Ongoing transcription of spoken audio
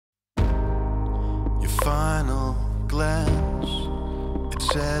final glance, it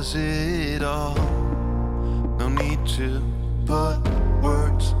says it all. No need to put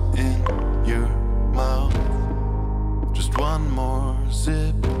words in your mouth. Just one more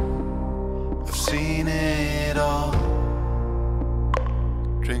sip, I've seen it all.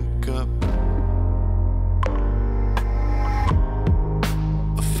 Drink up.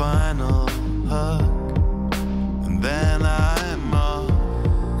 A final hug, and then I'm off.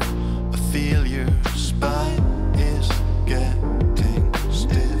 I feel your spine is getting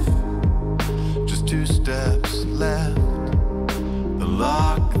stiff. Just 2 steps left,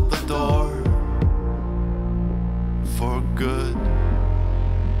 lock the door for good.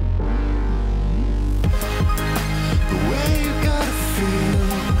 The way you gotta feel,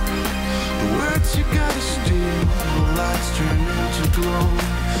 the words you gotta steal, the lights turn into glow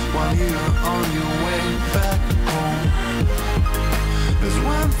while you're on your way back home. There's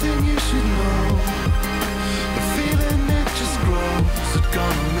one thing you should know, the feeling it just grows, it's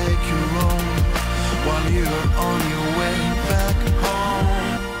gonna make you roam while you're on your way back home.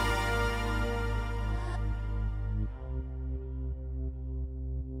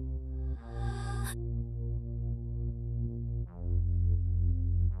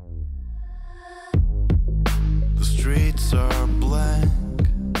 The streets are blank,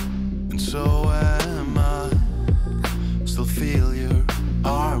 and so am I. Still feel your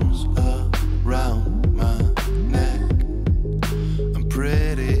arms around my neck. I'm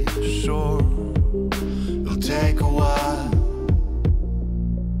pretty sure it'll take a while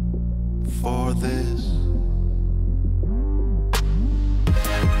for this.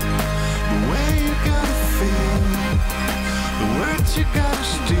 The way you gotta feel, the words you gotta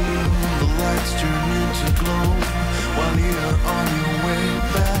steal, the lights turn into glow while you're on your way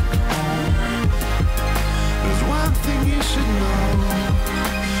back home. There's one thing you should know,